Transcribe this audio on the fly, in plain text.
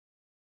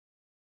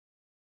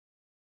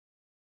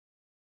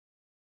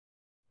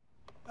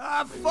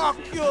Ah, fuck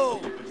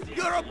you!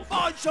 You're a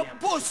bunch of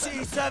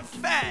pussies and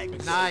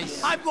fags!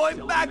 Nice. I'm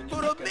going back to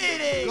the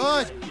meeting!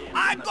 Good.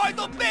 I'm going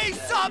to be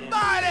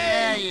somebody!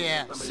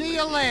 Yeah. See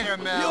you later,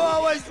 Mel. You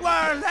always were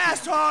an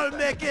asshole,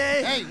 Mickey!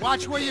 Hey,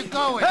 watch where you're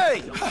going.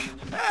 Hey!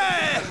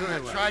 Hey! I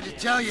tried to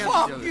tell you.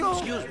 Fuck you!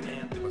 Excuse me.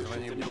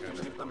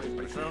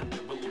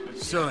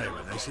 So,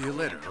 Evan, I see you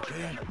later,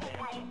 okay?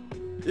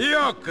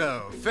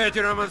 Yoko, fete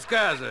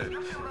Romanskaza.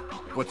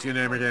 What's your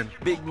name again?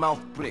 Big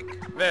mouth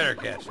prick. Very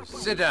catchy.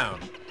 Sit down.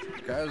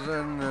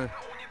 Cousin,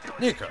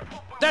 Nico.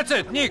 That's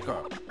it,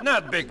 Nico.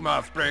 Not Big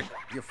Mouth Prick.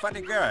 You're a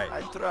funny guy.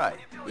 I try.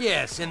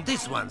 Yes, and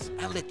this one's,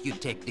 I'll let you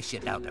take the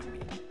shit out of me.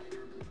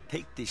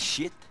 Take this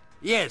shit?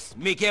 Yes,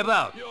 Mickey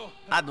about.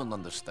 I don't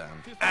understand.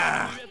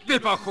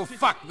 People who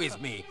fuck with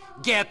me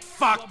get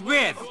fucked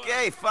with.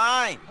 Okay,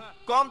 fine.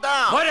 Calm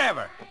down.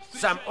 Whatever.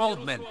 Some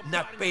old man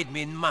not paid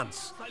me in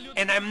months,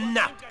 and I'm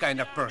not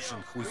kind of person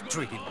who's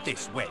treated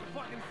this way.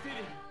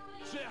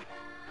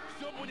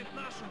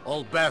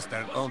 Old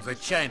bastard owns a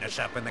china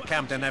shop in the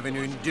Camden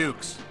Avenue in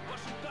Dukes.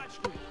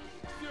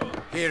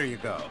 Here you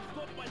go.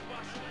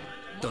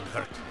 Don't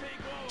hurt him.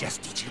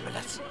 Just teach him a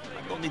lesson.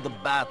 I don't need a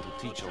bat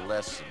to teach a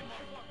lesson.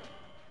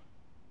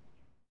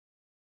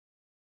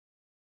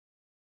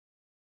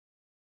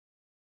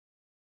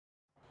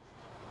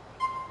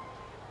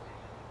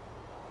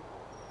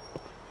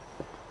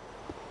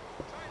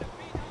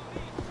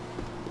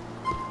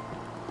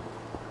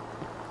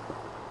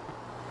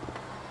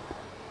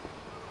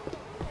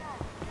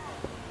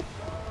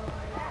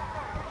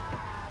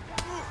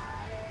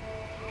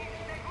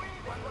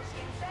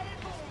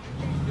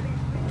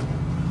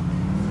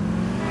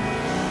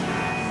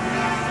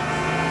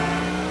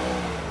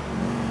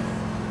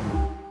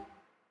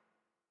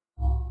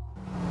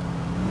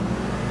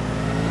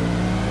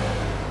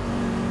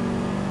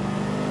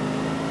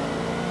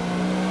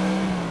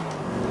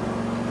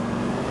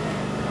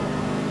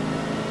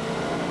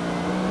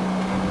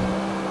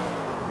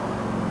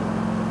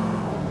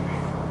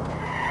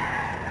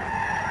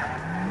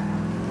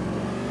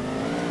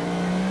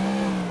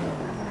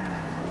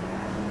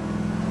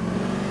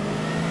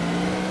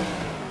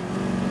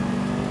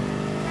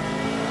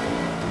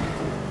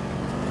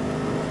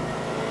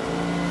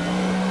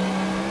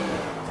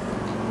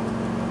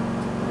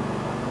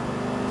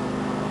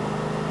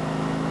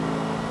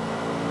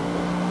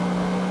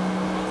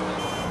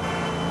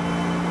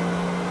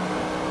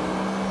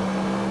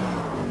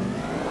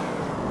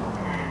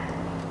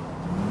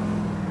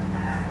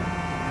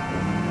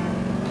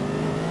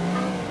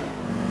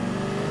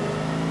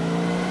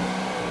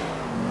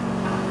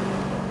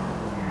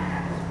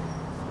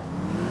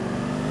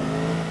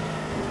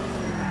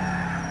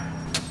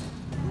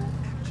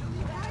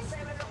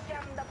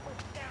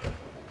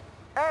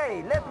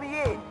 Hey, let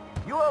me in.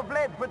 You owe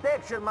Vlad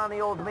protection money,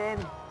 old man.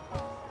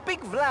 Big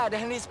Vlad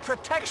and his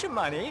protection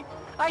money?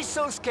 I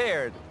so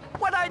scared.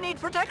 What I need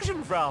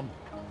protection from?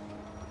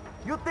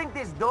 You think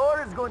this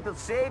door is going to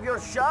save your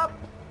shop?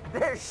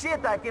 There's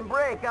shit I can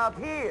break out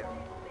here.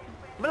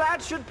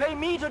 Vlad should pay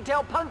me to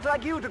tell punks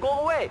like you to go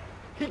away.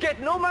 He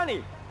get no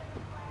money.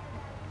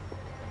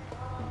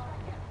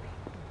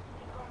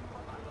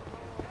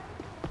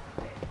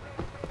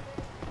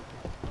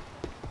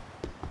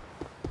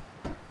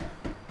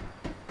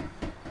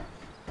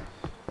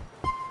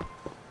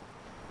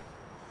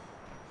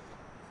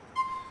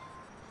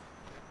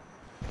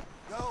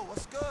 Yo,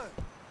 what's good?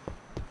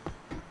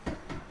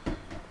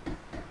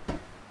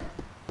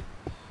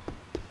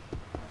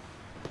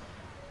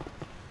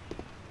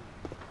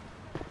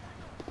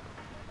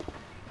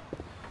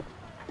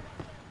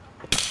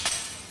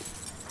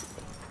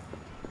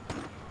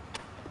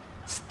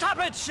 Stop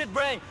it,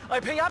 shitbrain! I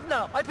pay up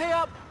now, I pay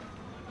up!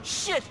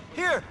 Shit,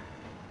 here!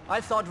 I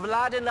thought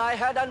Vlad and I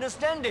had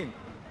understanding.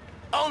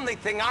 Only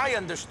thing I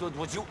understood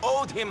was you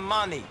owed him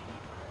money.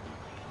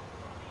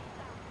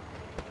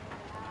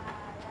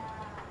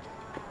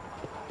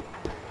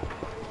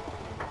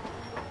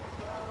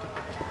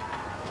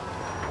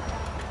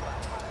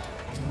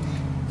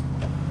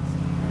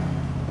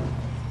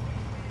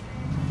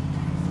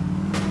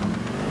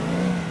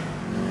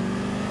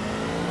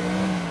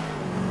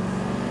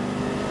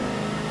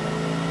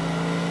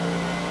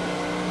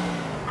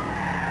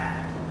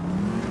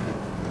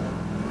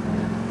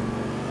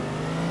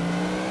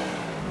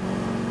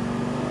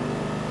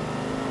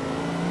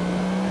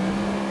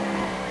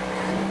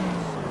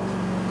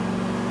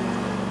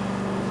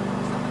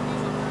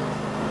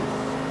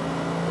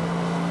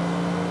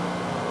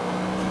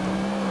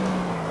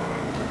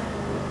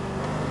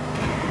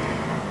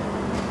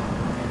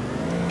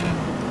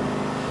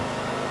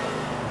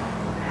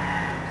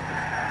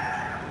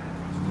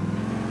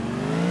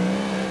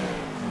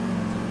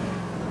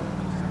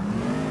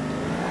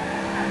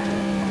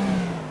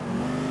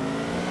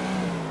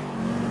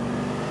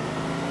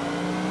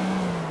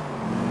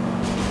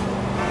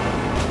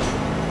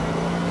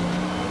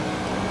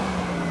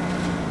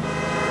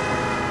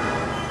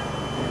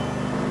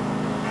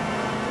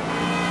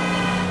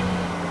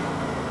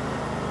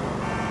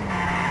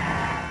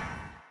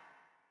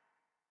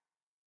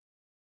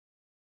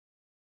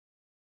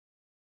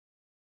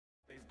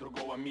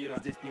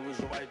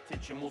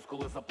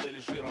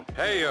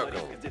 Hey,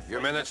 Uncle.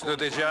 You managed to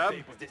do the job?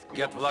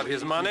 Get Vlad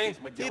his money?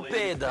 He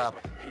paid up.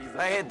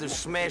 I had to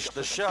smash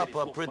the shop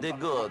up pretty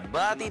good,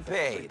 but he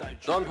paid.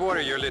 Don't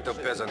worry your little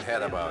peasant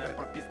head about it.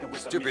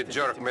 Stupid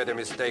jerk made a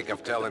mistake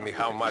of telling me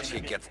how much he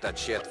gets that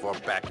shit for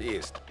back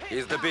east.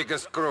 He's the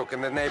biggest crook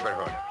in the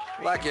neighborhood.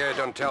 Lucky I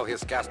don't tell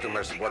his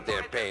customers what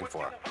they're paying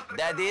for.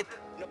 That it?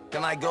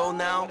 Can I go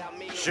now?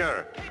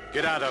 Sure.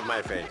 Get out of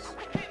my face.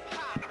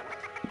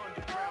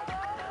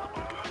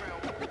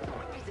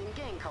 Using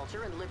gang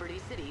culture in Liberty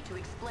City to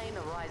explain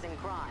the rise in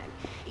crime.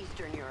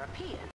 Eastern European